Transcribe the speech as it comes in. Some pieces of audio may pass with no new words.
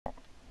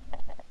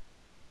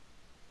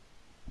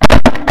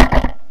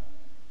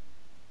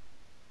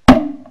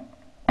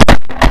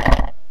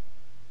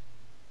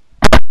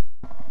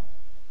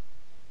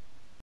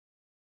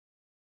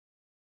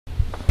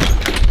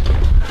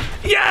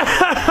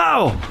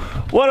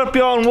What up,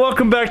 y'all, and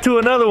welcome back to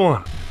another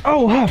one.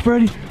 Oh, hi,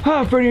 Freddie.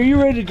 Hi, Freddie. Are you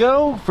ready to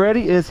go?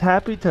 Freddie is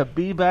happy to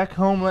be back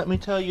home, let me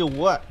tell you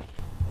what.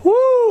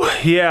 Woo!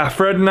 Yeah,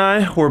 Fred and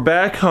I were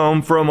back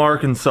home from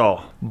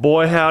Arkansas.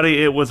 Boy,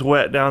 howdy, it was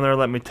wet down there,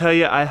 let me tell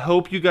you. I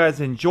hope you guys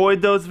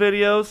enjoyed those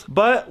videos,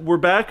 but we're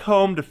back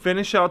home to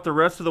finish out the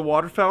rest of the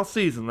waterfowl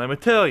season, let me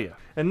tell you.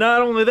 And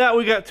not only that,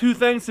 we got two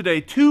things today,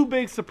 two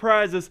big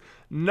surprises.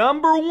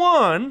 Number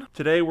one,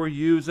 today we're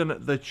using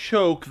the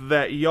choke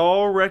that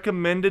y'all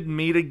recommended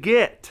me to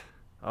get.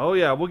 Oh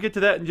yeah, we'll get to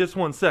that in just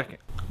 1 second.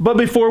 But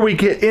before we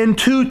get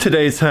into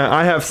today's hunt,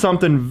 I have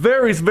something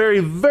very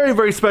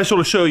special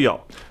to show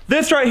y'all.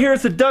 This right here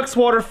is the DUX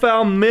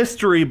Waterfowl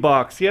Mystery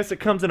Box. Yes, it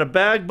comes in a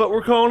bag, but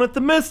we're calling it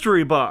the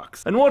Mystery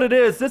Box. And what it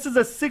is, this is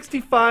a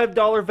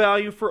 $65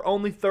 value for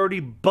only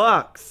 30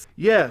 bucks.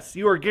 Yes,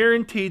 you are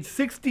guaranteed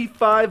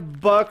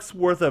 65 bucks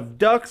worth of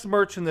DUX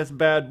merch in this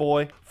bad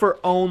boy for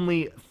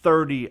only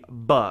 30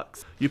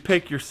 bucks. You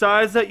pick your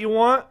size that you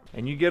want,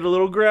 and you get a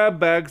little grab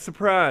bag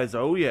surprise.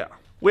 Oh yeah.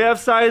 We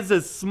have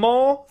sizes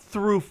small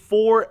through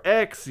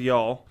 4X,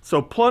 y'all.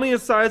 So plenty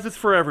of sizes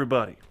for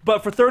everybody.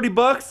 But for 30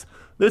 bucks,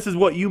 this is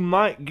what you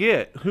might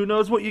get. Who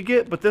knows what you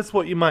get, but this is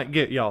what you might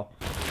get, y'all.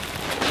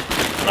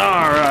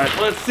 Alright,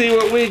 let's see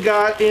what we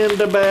got in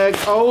the bag.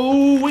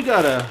 Oh, we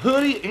got a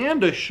hoodie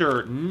and a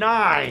shirt.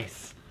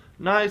 Nice.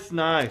 Nice,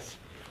 nice.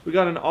 We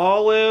got an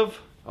olive.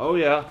 Oh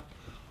yeah.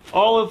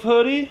 Olive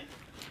hoodie.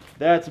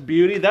 That's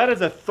beauty. That is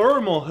a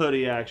thermal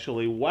hoodie,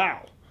 actually.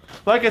 Wow.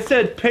 Like I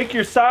said, pick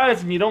your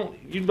size and you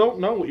don't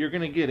know what you're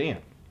gonna get in.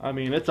 I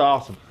mean, it's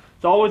awesome.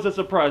 It's always a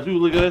surprise. Ooh,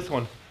 look at this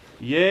one.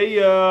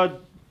 Yeah,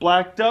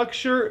 black duck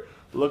shirt.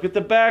 Look at the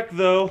back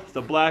though,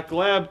 the black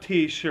lab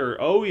t-shirt.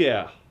 Oh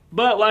yeah.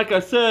 But like I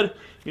said,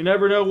 you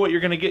never know what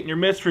you're gonna get in your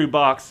mystery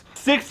box.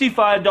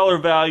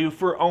 $65 value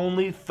for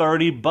only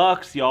 30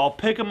 bucks, y'all.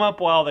 Pick them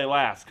up while they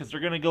last, because they're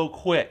gonna go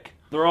quick.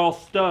 They're all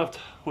stuffed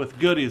with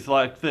goodies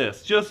like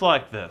this, just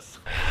like this.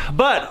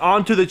 But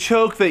onto the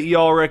choke that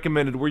y'all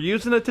recommended. We're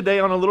using it today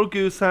on a little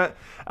goose hunt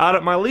out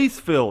at my lease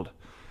field.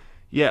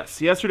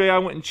 Yes, yesterday I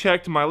went and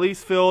checked my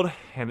lease field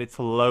and it's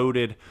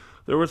loaded.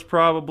 There was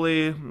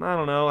probably, I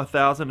don't know,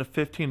 1,000 to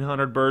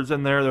 1,500 birds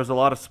in there. There's a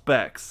lot of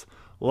specks.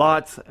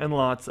 Lots and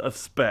lots of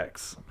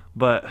specks.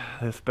 But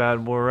this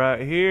bad boy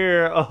right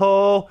here,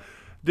 oh,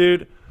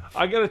 dude,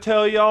 I gotta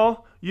tell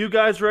y'all, you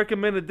guys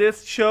recommended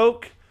this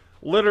choke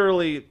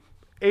literally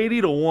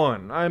 80 to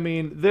 1. I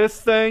mean, this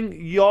thing,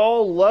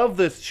 y'all love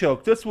this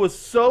choke. This was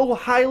so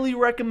highly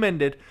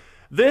recommended.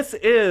 This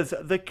is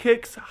the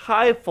Kicks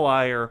High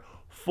Flyer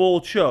full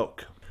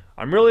choke.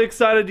 I'm really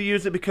excited to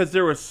use it because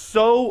there were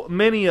so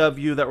many of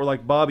you that were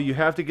like, Bobby, you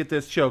have to get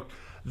this choke.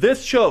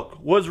 This choke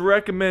was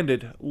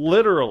recommended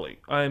literally.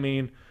 I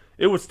mean,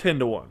 it was 10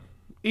 to 1,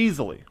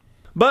 easily.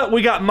 But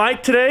we got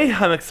Mike today.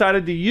 I'm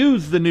excited to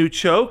use the new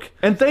choke.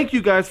 And thank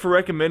you guys for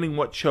recommending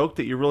what choke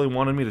that you really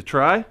wanted me to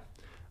try.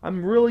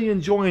 I'm really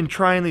enjoying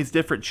trying these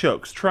different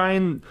chokes,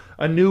 trying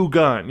a new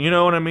gun, you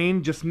know what I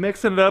mean? Just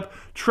mixing it up,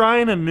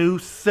 trying a new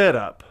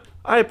setup.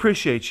 I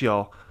appreciate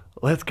y'all.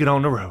 Let's get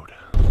on the road.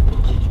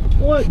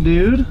 What,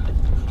 dude?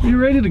 Are you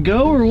ready to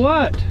go or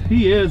what?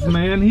 He is,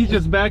 man. He's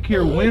just back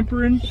here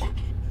whimpering.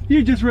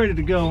 You're just ready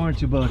to go,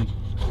 aren't you, buddy?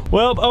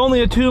 Well, only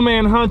a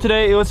 2-man hunt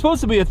today. It was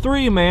supposed to be a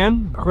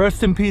 3-man.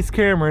 Rest in peace,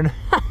 Cameron.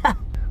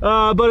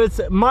 But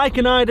it's Mike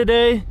and I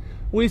today.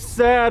 We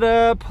sat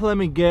up, let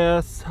me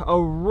guess,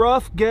 a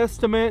rough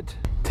guesstimate,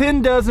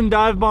 10 dozen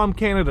Dive Bomb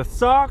Canada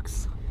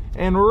socks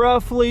and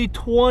roughly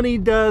 20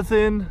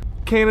 dozen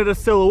Canada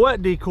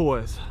silhouette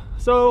decoys.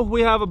 So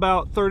we have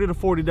about 30 to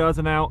 40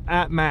 dozen out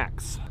at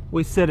max.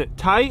 We set it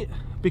tight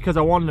because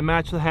I wanted to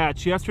match the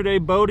hatch. Yesterday,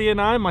 Bodie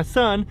and I, my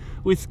son,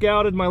 we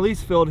scouted my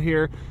lease field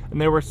here and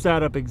they were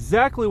set up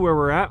exactly where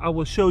we're at. I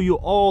will show you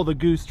all the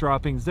goose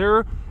droppings.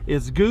 There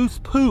is goose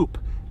poop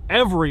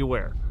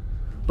everywhere.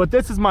 But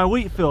this is my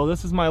wheat field.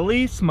 This is my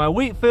lease, my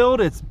wheat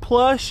field. It's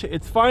plush.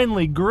 It's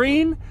finally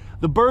green.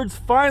 The birds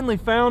finally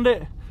found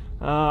it.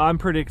 I'm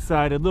pretty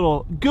excited.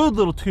 Good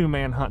little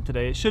 2-man hunt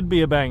today. It should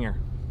be a banger.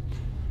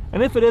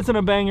 And if it isn't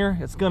a banger,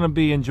 it's gonna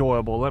be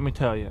enjoyable, let me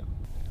tell you.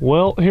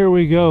 Well, here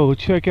we go.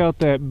 Check out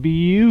that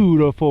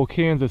beautiful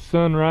Kansas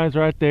sunrise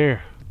right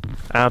there.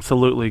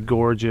 Absolutely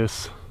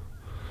gorgeous.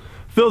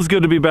 Feels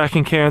good to be back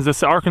in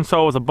Kansas.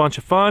 Arkansas was a bunch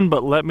of fun,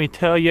 but let me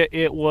tell you,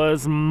 it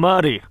was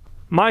muddy.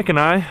 Mike and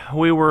I,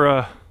 we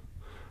were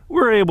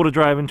able to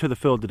drive into the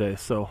field today,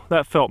 so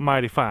that felt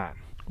mighty fine.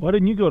 Why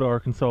didn't you go to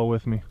Arkansas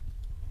with me?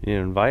 You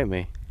didn't invite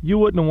me. You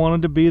wouldn't have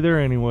wanted to be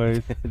there anyways.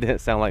 It didn't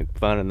sound like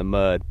fun in the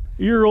mud.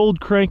 Your old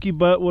cranky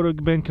butt would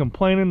have been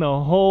complaining the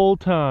whole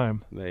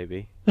time.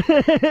 Maybe.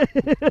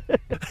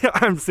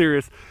 I'm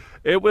serious.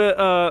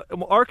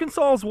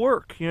 Arkansas's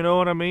work, you know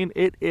what I mean?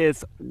 It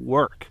is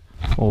work.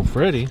 Old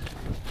Freddie,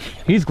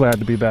 he's glad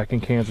to be back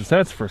in Kansas,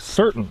 that's for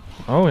certain.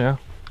 Oh yeah,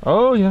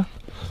 oh yeah.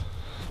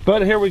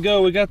 But here we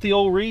go, we got the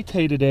old Rete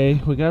today,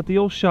 we got the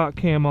old shot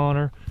cam on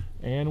her,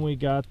 and we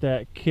got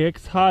that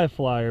Kicks High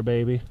Flyer,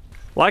 baby.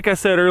 Like I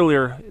said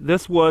earlier,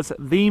 this was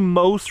the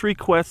most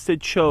requested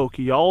choke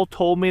y'all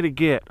told me to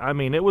get. I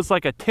mean, it was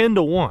like a 10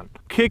 to 1.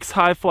 Kicks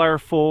high flyer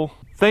full.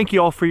 Thank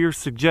you all for your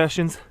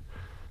suggestions.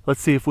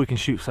 Let's see if we can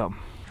shoot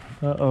something.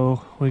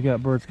 Uh-oh, we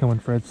got birds coming,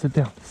 Fred. Sit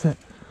down, sit.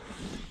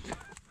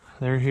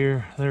 They're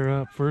here, they're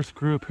up. First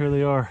group, here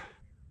they are.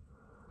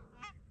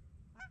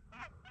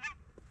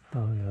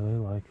 Oh yeah, they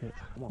like it.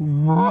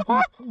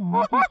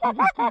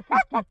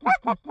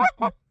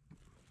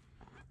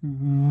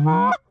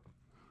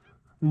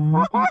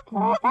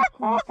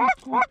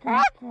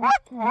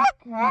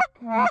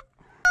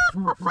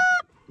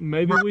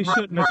 Maybe we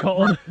shouldn't have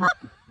called.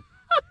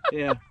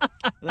 Yeah,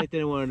 I think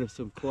they wanted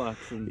some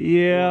clucks and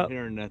yeah,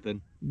 hearing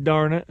nothing.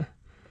 Darn it.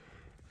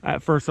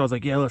 At first I was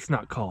like, yeah, let's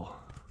not call.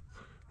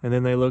 And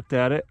then they looked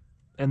at it,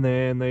 and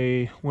then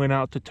they went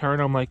out to turn.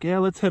 I'm like, yeah,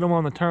 let's hit them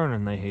on the turn,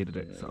 and they hated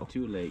it. So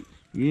too late.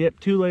 Yep,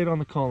 too late on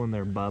the calling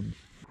there, bub.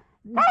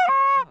 They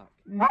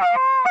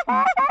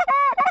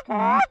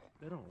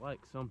don't like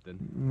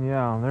something.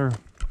 Yeah,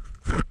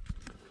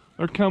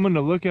 they're coming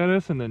to look at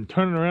us and then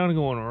turning around and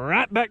going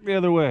right back the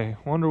other way.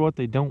 Wonder what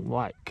they don't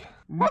like.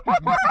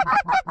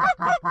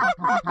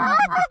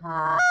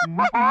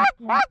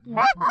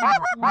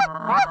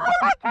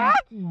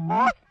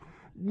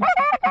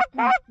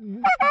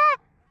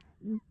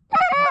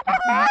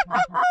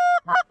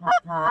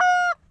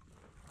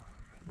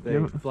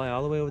 They fly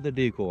all the way over the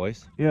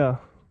decoys. Yeah.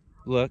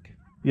 Look.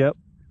 Yep.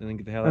 And then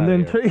get the hell and out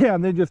then of here. yeah,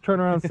 and then just turn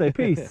around and say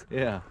peace.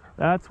 Yeah.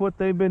 That's what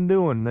they've been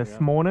doing this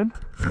morning.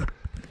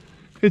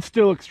 It's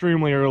still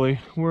extremely early.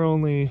 We're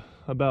only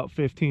about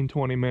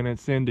 15-20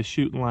 minutes into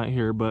shooting light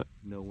here, but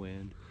no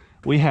wind.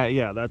 We had,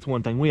 yeah, that's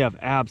one thing. We have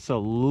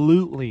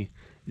absolutely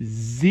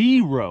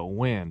zero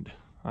wind.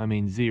 I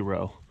mean,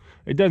 zero.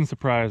 It doesn't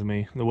surprise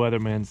me. The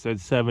weatherman said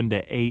 7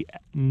 to 8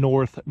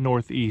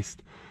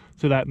 northeast.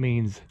 So that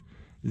means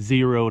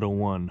 0 to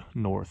 1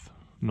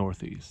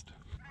 northeast.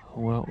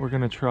 Well, we're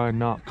gonna try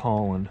not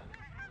calling.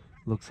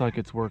 Looks like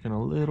it's working a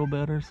little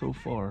better so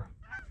far.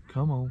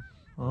 Come on.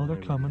 Oh, they're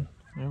coming.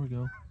 There we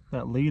go.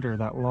 That leader,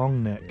 that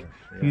long neck. Yeah.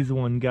 He's the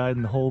one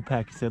guiding the whole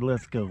pack. He said,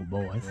 let's go,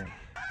 boys. Yeah.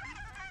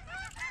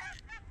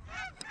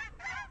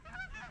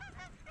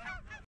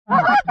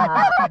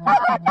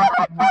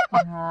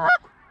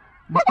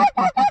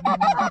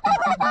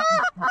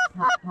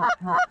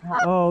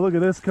 Oh, look at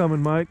this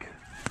coming, Mike.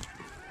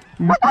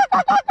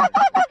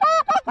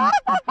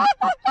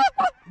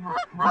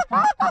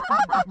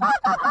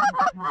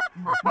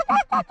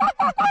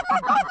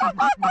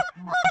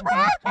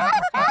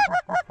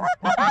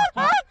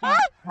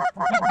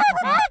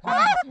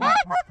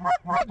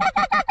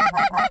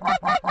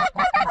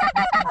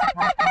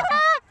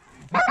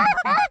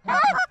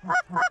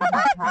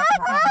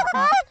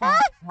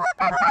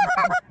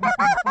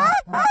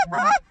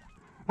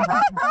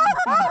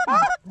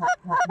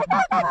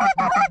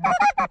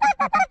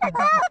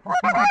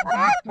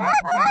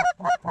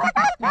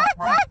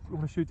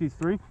 Shoot these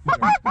three?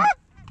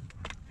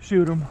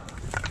 Shoot them.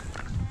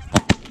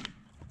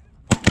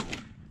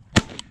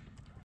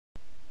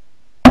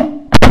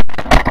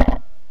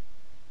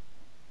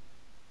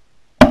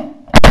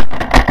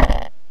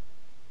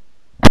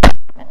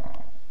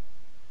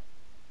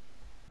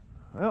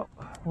 Well,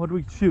 what did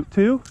we shoot?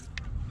 2?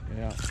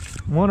 Yeah.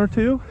 1 or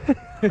 2?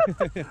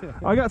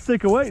 I got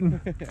sick of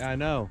waiting. I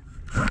know.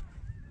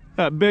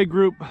 That big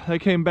group, they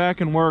came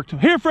back and worked.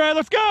 Here, Fred,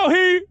 let's go!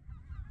 Here!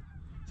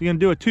 Is he gonna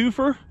do a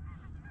twofer?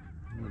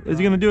 Is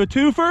he gonna do a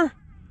twofer?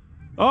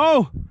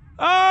 Oh!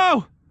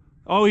 Oh!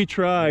 Oh, he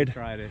tried. He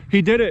tried it.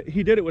 He did it.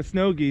 He did it with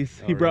snow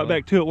geese. Oh, he brought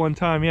really? back 2 at one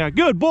time. Yeah.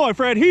 Good boy,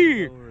 Fred.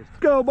 Here.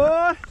 Go,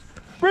 boy.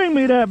 Bring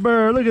me that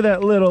bird. Look at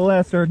that little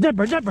lesser.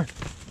 Dipper, dipper.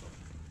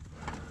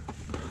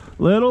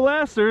 Little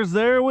lessers.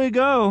 There we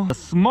go. A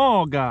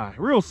small guy.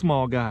 Real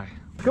small guy.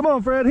 Come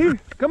on, Fred. Here.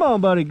 Come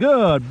on, buddy.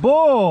 Good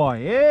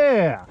boy.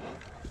 Yeah.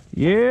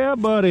 Yeah,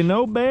 buddy.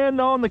 No band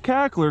on the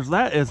cacklers.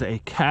 That is a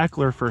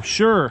cackler for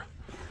sure.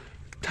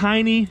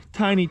 Tiny,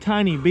 tiny,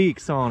 tiny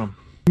beaks on them.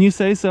 Can you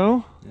say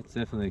so? That's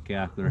definitely a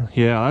cackler.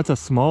 Yeah, that's a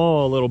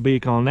small little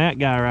beak on that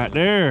guy right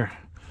there.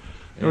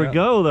 There we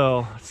go,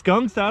 though.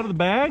 Skunks out of the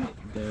bag.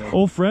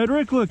 Old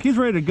Frederick, look, he's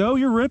ready to go.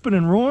 You're ripping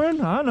and roaring.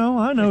 I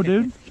know,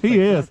 dude. He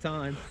is.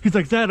 Time. He's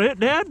like, is that it,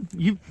 Dad?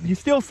 You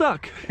still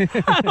suck.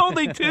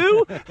 Only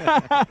 2?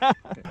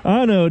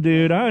 I know,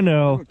 dude. I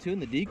know. We're 2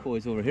 in the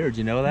decoys over here. Did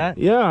you know that?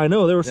 Yeah, I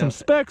know. There were some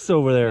specks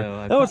over there.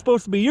 No, that was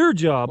supposed to be your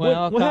job.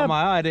 Well, what caught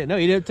my eye. I didn't know.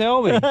 You didn't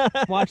tell me.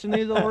 I'm watching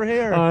these over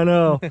here. I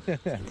know.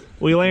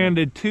 We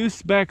landed 2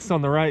 specks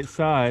on the right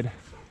side,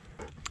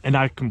 and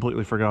I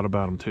completely forgot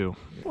about them too.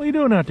 What are you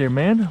doing out there,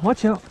 man?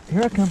 Watch out.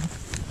 Here I come.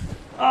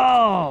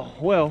 Oh,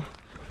 well,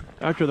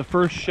 after the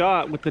first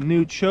shot with the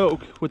new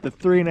choke with the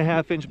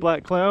 3.5-inch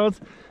black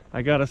clouds,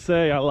 I gotta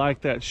say, I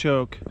like that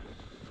choke.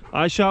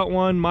 I shot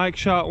one, Mike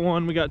shot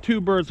one. We got 2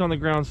 birds on the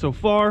ground so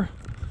far.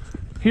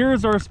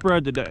 Here's our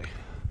spread today.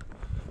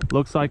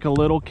 Looks like a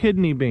little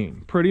kidney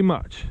bean, pretty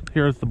much.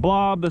 Here's the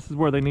blob. This is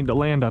where they need to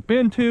land up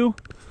into.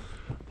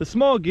 The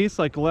small geese,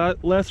 like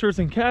lessers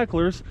and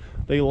cacklers,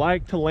 they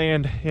like to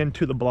land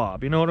into the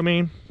blob. You know what I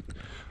mean?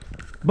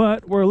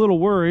 But we're a little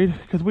worried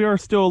because we are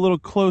still a little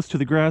close to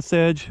the grass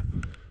edge.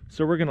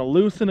 So we're gonna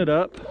loosen it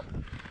up,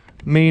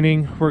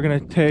 Meaning we're gonna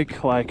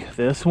take like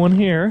this one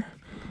here,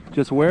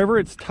 just wherever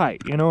it's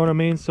tight, you know what I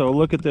mean? So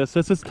look at this,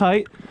 this is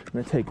tight. I'm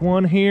gonna take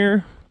one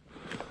here,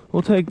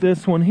 we'll take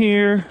this one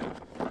here.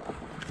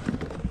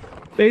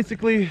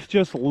 Basically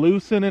just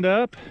loosen it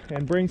up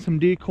and bring some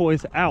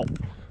decoys out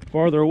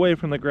farther away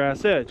from the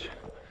grass edge.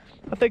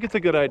 I think it's a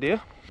good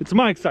idea. It's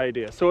Mike's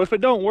idea, so if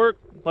it don't work,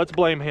 let's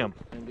blame him.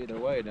 Either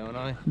way, don't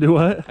I? Do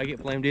what? I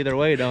get blamed either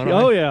way, don't I?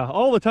 Oh yeah,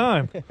 all the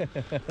time.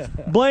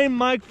 Blame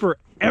Mike for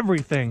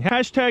everything.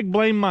 Hashtag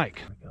blame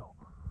Mike.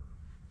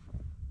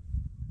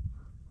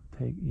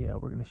 Yeah,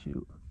 we're gonna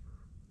shoot.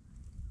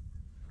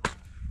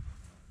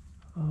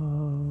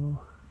 Oh,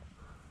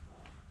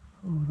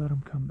 let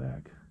him come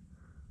back.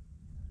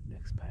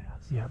 Next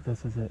pass. Yeah,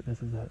 this is it.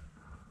 This is it.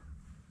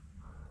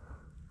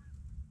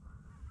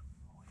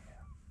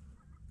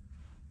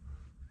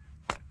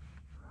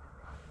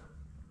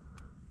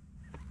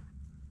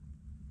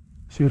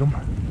 Shoot him.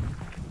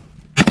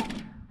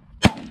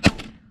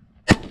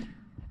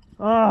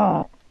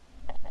 Oh.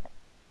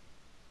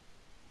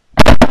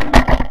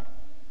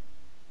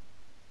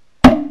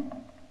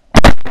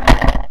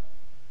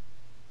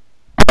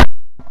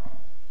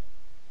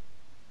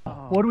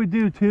 What do we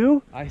do,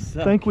 two? I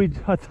suck. Think we?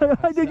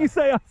 Did you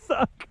say I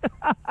suck?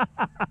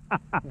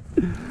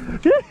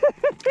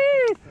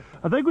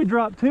 I think we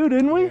dropped two,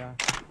 didn't we?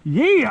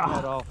 Yeah.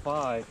 Got all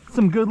five.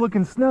 Some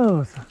good-looking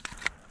snows.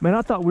 Man,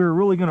 I thought we were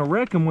really gonna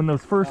wreck them when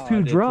those first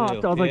two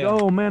dropped. Too. I was like,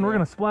 oh man, we're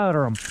gonna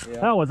splatter them.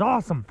 Yeah. That was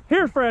awesome.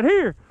 Here, Fred,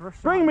 here.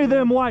 Bring me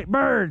them white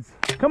birds.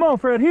 Come on,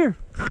 Fred, here.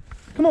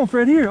 Come on,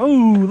 Fred, here. Oh,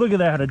 look at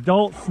that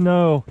adult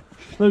snow.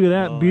 Look at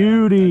that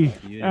beauty.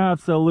 Beauty.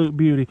 Absolute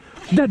beauty.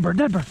 Dead bird,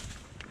 dead bird.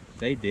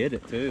 They did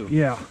it too.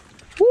 Yeah.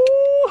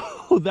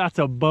 Woo! That's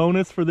a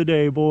bonus for the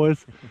day,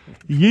 boys.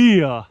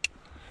 Yeah.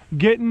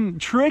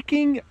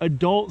 Tricking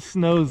adult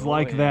snows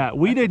like that.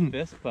 We didn't.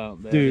 Fist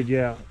bump, dude,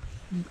 yeah.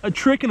 A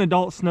trick in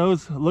adult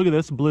snows. Look at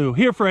this blue.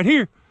 Here, Fred,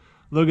 here.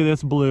 Look at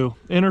this blue.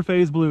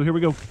 Interphase blue. Here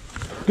we go.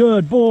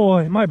 Good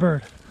boy, my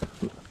bird.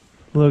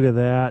 Look at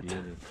that.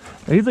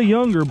 He's a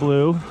younger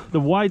blue. The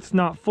white's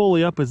not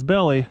fully up his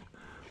belly,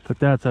 but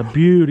that's a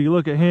beauty.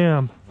 Look at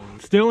him.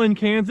 Still in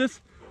Kansas,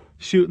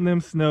 shooting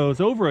them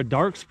snows over a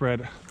dark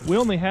spread. We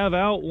only have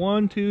out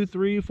 1, 2,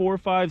 3, 4,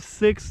 5,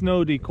 6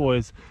 snow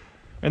decoys.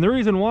 And the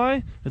reason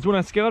why is when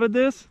I scouted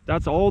this,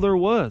 that's all there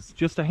was.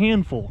 Just a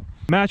handful.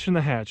 Matching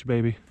the hatch,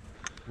 baby.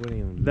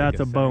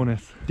 That's a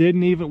bonus. We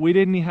didn't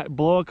even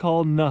blow a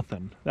call,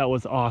 nothing. That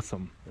was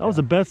awesome. That was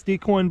the best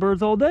decoying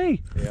birds all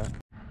day. Yeah.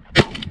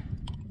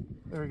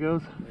 There he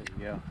goes. There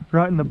you go.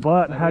 Right in the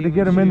butt. I had to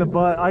get him in the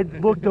butt. I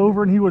looked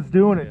over and he was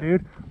doing it,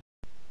 dude.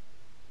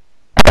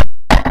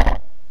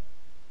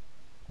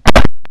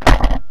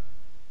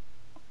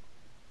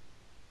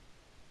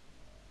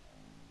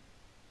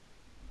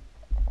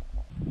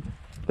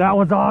 That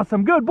was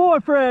awesome. Good boy,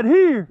 Fred.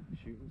 Here.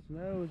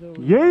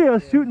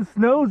 Shooting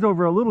snows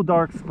over a little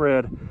dark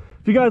spread.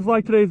 If you guys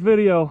like today's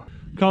video,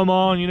 come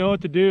on, you know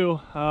what to do.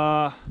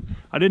 I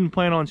didn't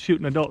plan on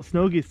shooting adult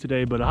snow geese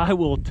today, but I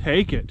will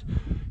take it.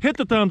 Hit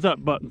the thumbs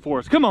up button for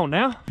us. Come on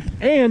now.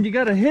 And you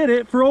got to hit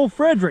it for old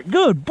Frederick.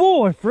 Good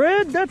boy,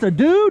 Fred. That's a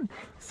dude.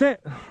 There's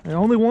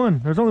only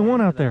one. There's only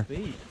one out there.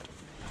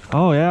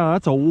 Oh yeah,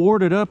 that's a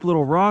warded up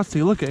little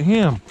Rossi. Look at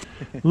him.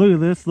 Look at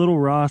this little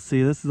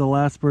Rossi. This is the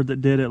last bird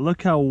that did it.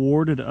 Look how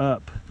warded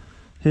up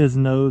his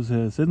nose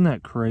is. Isn't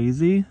that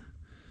crazy?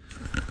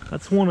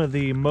 That's one of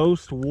the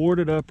most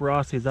warded up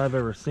Rossis I've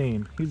ever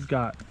seen.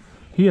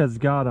 He has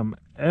got them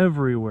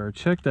everywhere.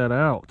 Check that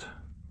out.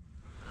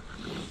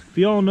 If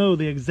y'all know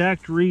the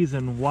exact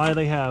reason why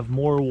they have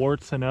more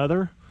warts than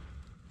others,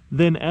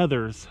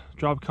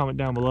 drop a comment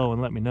down below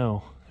and let me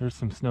know. There's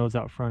some snows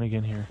out front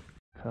again here.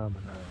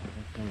 Coming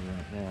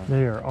up.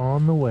 They are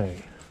on the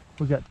way.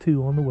 We got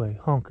two on the way.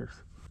 Honkers.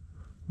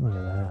 Look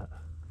at that.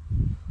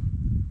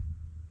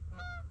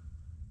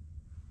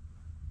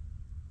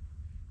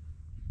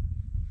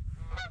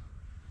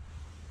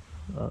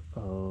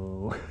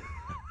 Uh-oh.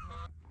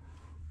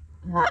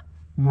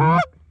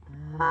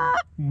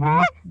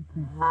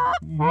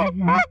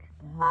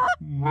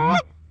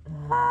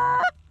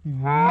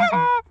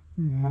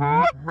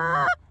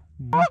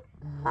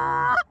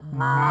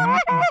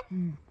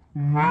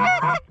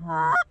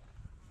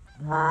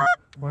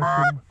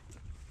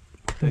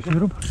 Shoot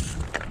him.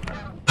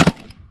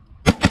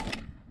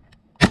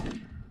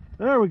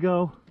 There we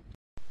go.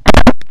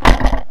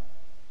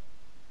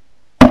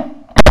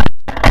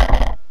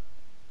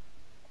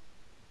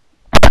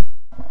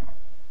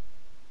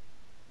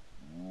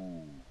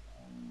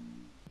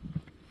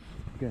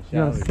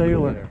 Got a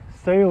sailor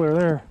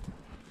there.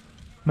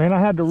 Man, I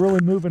had to really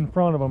move in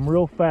front of him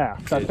real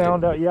fast. I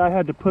found out, yeah, I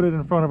had to put it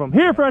in front of him.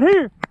 Here, Fred,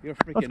 here.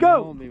 Let's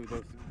go. Me with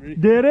those.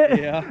 Did it?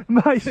 Yeah.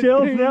 My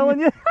shell's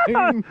nailing you?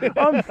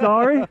 I'm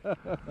sorry.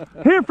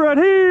 Here, Fred,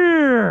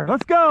 here.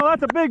 Let's go.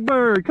 That's a big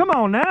bird. Come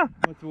on now.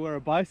 I have to wear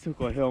a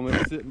bicycle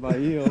helmet sitting by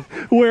you.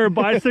 Wear a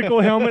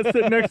bicycle helmet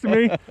sitting next to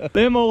me.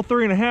 Them old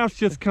 3.5s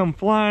just come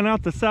flying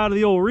out the side of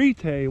the old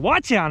retay.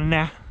 Watch out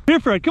now. Here,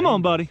 Fred, come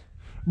on, buddy.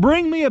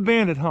 Bring me a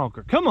banded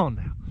honker. Come on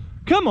now.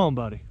 Come on,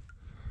 buddy.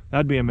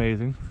 That'd be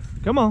amazing.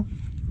 Come on,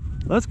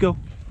 let's go.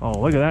 Oh,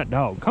 look at that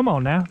dog. Come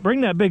on now,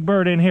 bring that big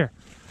bird in here.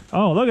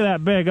 Oh, look at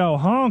that big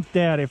old honk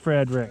daddy,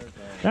 Frederick.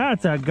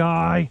 That's a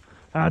guy.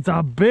 That's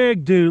a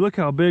big dude. Look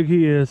how big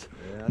he is.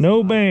 Yeah,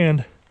 no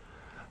band.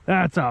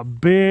 That's a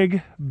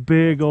big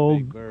old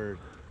big bird.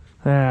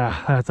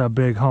 Yeah, that's a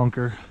big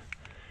honker.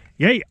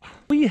 Yeah.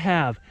 We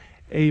have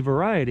a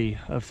variety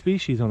of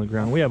species on the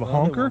ground. We have a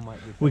honker,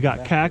 we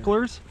got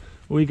cacklers,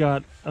 we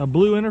got a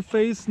blue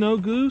interface snow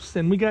goose,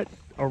 and we got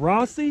a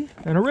Rossi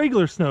and a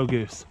regular snow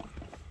goose.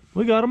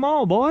 We got them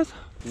all, boys.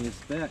 Need a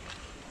speck.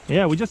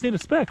 Yeah, we just need a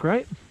speck,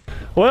 right?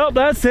 Well,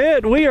 that's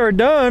it. We are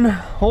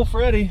done. Old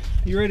Freddy,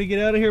 you ready to get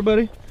out of here,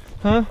 buddy?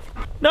 Huh?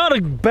 Not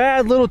a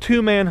bad little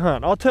two-man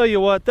hunt. I'll tell you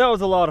what, that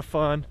was a lot of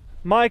fun.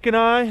 Mike and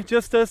I,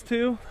 just us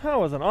two, that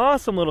was an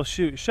awesome little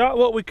shoot. Shot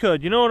what we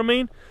could, you know what I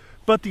mean?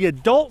 But the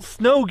adult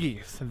snow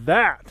geese,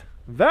 that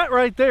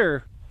right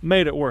there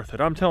made it worth it.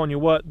 I'm telling you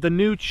what, the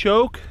new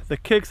choke, the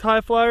Kicks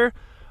High Flyer,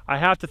 I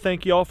have to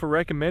thank y'all for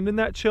recommending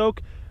that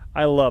choke.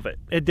 I love it.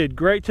 It did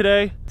great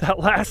today. That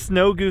last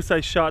snow goose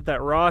I shot,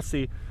 that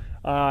Rossi,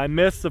 I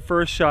missed the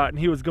first shot and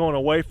he was going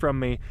away from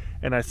me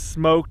and I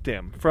smoked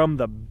him from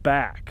the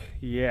back.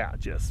 Yeah,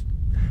 just,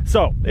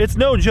 so it's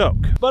no joke.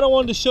 But I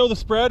wanted to show the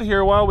spread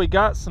here while we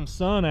got some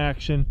sun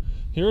action.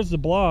 Here's the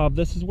blob.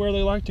 This is where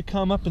they like to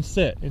come up and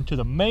sit, into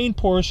the main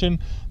portion,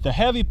 the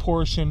heavy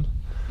portion,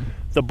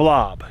 the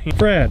blob.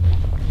 Fred,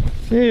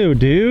 ew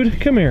dude,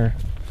 come here.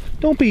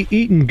 Don't be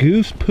eating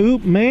goose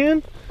poop,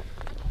 man.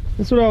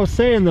 That's what I was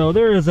saying though.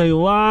 There is a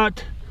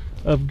lot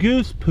of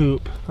goose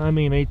poop. I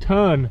mean a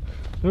ton.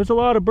 There's a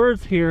lot of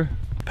birds here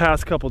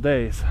past couple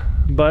days,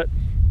 but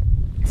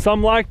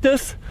some liked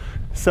this,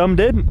 some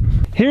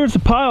didn't. Here's the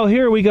pile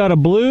here. We got a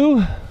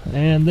blue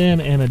and then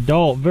an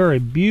adult, very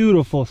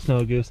beautiful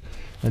snow goose.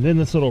 And then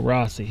this little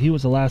Rossi, he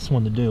was the last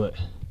one to do it.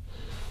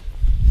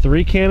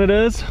 3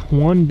 Canadas,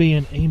 one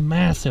being a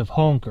massive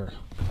honker.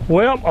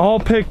 Well, all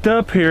picked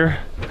up here.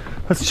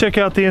 Let's check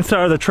out the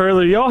inside of the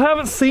trailer. Y'all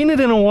haven't seen it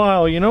in a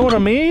while, you know what I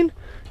mean?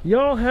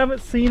 Y'all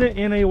haven't seen it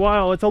in a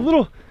while. It's a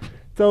little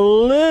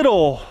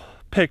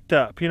picked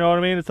up, you know what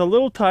I mean? It's a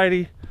little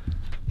tidy.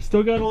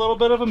 Still got a little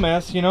bit of a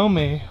mess, you know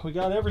me. We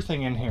got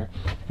everything in here.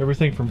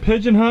 Everything from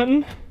pigeon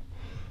hunting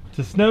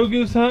to snow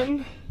goose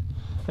hunting.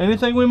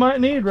 Anything we might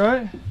need,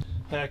 right?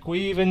 Heck, we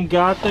even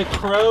got the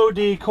crow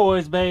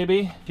decoys,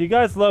 baby. If you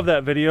guys love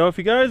that video, if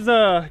you guys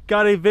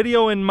got a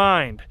video in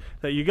mind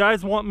that you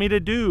guys want me to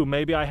do,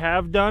 maybe I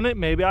have done it,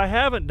 maybe I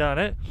haven't done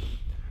it,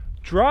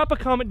 drop a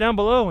comment down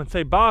below and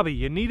say, Bobby,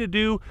 you need to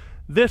do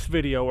this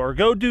video, or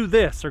go do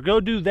this, or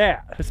go do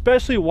that.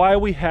 Especially while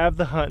we have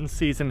the hunting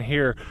season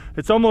here.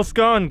 It's almost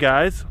gone,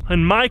 guys.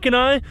 And Mike and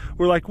I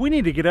were like, we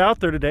need to get out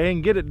there today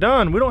and get it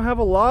done. We don't have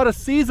a lot of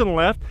season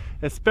left,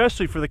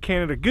 especially for the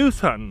Canada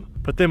goose hunting.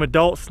 But them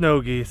adult snow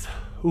geese,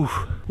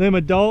 oof, them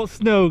adult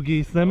snow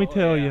geese, let me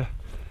tell you.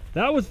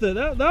 That was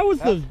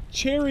the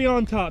cherry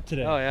on top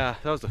today. Oh yeah,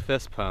 that was a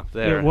fist pump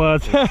there. It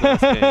was.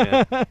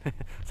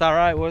 It's all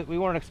right, we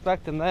weren't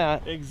expecting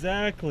that.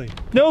 Exactly.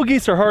 Snow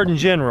geese are hard in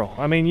general.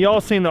 I mean,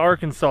 y'all seen the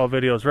Arkansas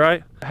videos,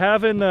 right?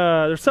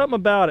 There's something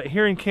about it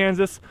here in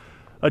Kansas.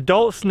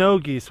 Adult snow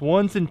geese,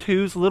 1s and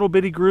 2s, little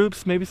bitty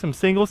groups, maybe some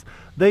singles,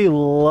 they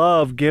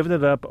love giving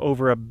it up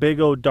over a big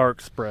old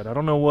dark spread. I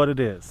don't know what it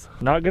is.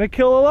 Not gonna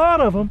kill a lot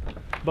of them,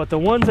 but the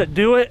ones that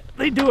do it,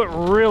 they do it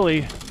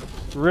really,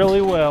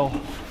 really well.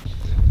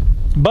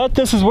 But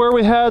this is where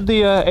we had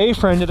the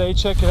A-frame today.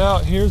 Check it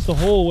out. Here's the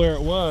hole where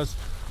it was.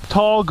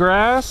 Tall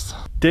grass.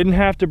 Didn't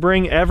have to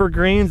bring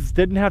evergreens.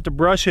 Didn't have to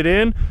brush it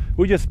in.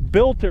 We just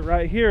built it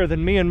right here.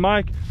 Then me and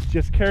Mike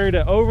just carried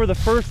it over the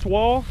first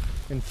wall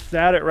and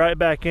sat it right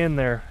back in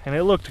there. And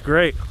it looked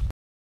great.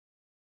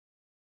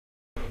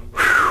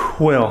 Whew.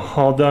 Well,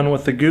 all done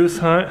with the goose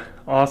hunt.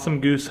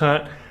 Awesome goose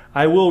hunt.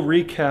 I will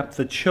recap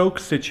the choke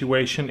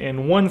situation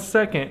in 1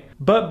 second.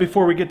 But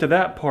before we get to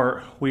that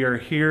part, we are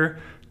here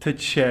to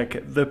check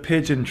the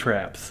pigeon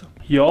traps.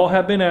 Y'all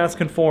have been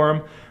asking for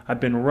them. I've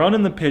been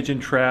running the pigeon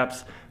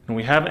traps and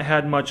we haven't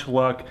had much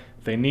luck.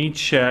 They need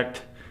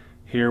checked.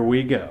 Here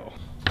we go.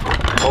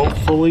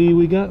 Hopefully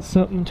we got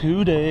something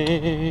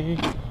today.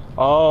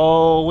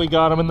 Oh, we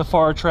got them in the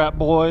far trap,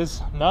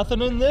 boys.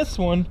 Nothing in this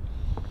one.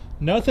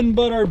 Nothing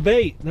but our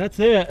bait. That's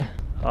it.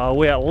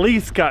 We at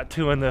least got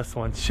 2 in this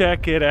one.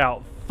 Check it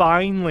out.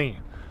 Finally.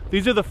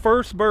 These are the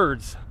first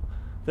birds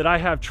that I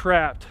have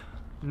trapped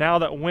now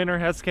that winter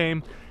has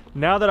came.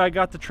 Now that I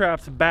got the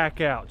traps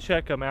back out.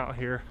 Check them out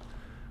here.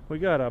 We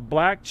got a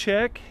black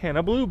check and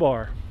a blue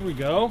bar. Here we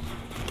go.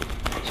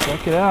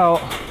 Check it out.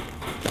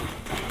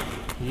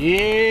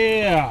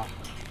 Yeah.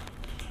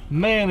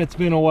 Man, it's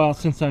been a while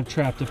since I've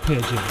trapped a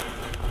pigeon.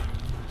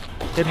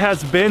 It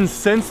has been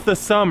since the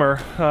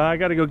summer. I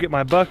gotta go get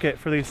my bucket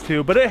for these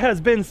 2, but it has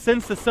been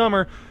since the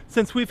summer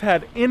since we've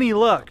had any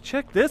luck.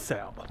 Check this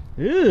out.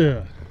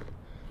 Ew.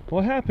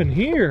 What happened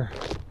here?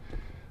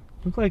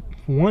 Looks like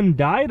one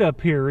died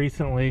up here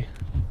recently.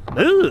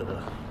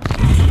 Ugh.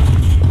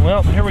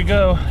 Well, here we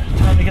go.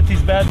 Time to get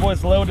these bad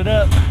boys loaded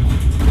up.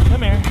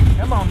 Come here.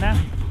 Come on now.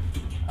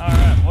 All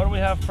right, what do we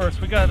have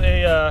first? We got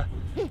a,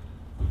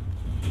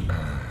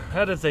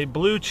 that is a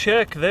blue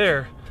check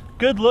there.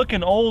 Good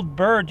looking old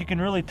bird. You can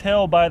really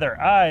tell by their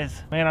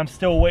eyes. Man, I'm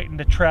still waiting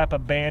to trap a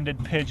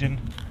banded pigeon.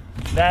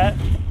 That,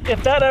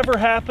 if that ever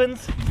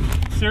happens,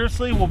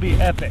 seriously, will be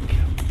epic.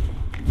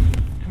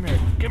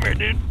 Come here,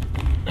 dude.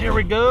 Here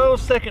we go,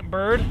 second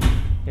bird.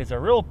 It's a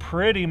real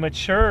pretty,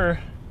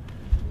 mature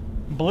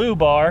blue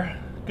bar.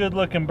 Good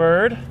looking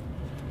bird.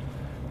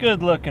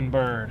 Good looking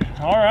bird.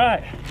 All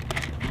right.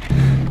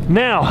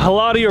 Now, a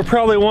lot of you are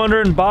probably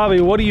wondering, Bobby,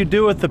 what do you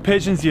do with the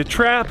pigeons you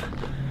trap?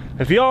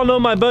 If you all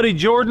know my buddy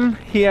Jordan,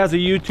 he has a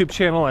YouTube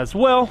channel as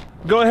well.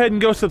 Go ahead and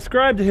go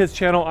subscribe to his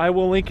channel. I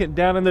will link it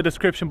down in the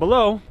description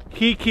below.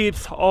 He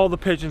keeps all the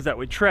pigeons that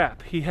we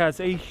trap. He has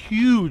a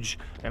huge,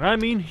 and I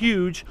mean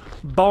huge,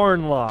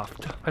 barn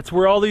loft. That's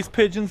where all these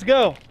pigeons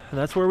go. And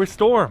that's where we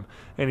store them.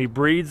 And he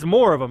breeds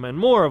more of them and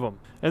more of them.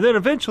 And then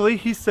eventually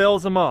he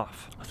sells them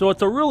off. So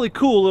it's a really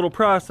cool little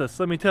process,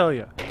 let me tell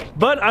you.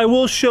 But I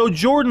will show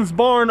Jordan's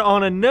barn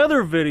on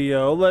another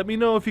video. Let me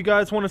know if you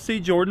guys want to see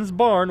Jordan's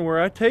barn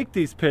where I take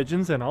these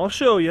pigeons, and I'll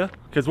show you.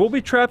 Because we'll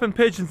be trapping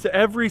pigeons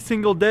every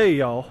single day,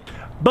 y'all.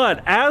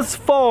 But as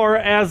far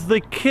as the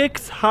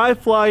Kicks High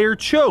Flyer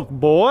choke,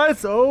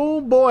 boys,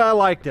 oh boy, I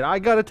liked it. I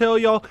gotta tell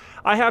y'all,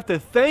 I have to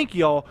thank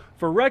y'all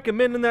for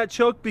recommending that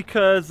choke,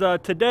 because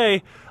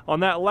today, on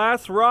that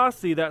last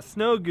Rossi, that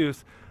snow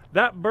goose,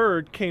 that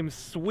bird came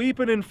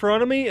sweeping in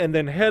front of me and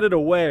then headed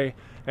away.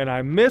 And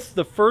I missed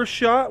the first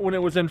shot when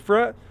it was in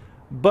front.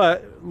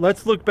 But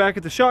let's look back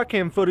at the shot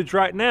cam footage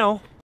right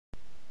now.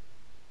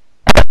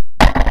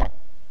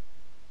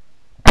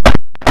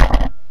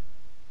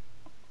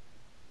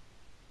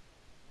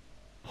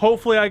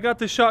 Hopefully I got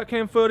the shot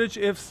cam footage.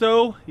 If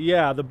so,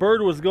 yeah, the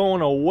bird was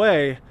going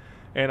away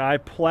and I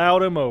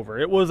plowed him over.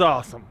 It was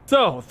awesome.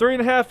 So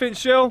 3.5-inch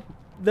shell,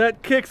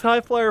 that Kicks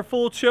High Flyer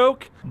full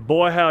choke.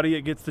 Boy howdy,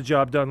 it gets the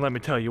job done, let me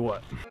tell you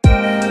what.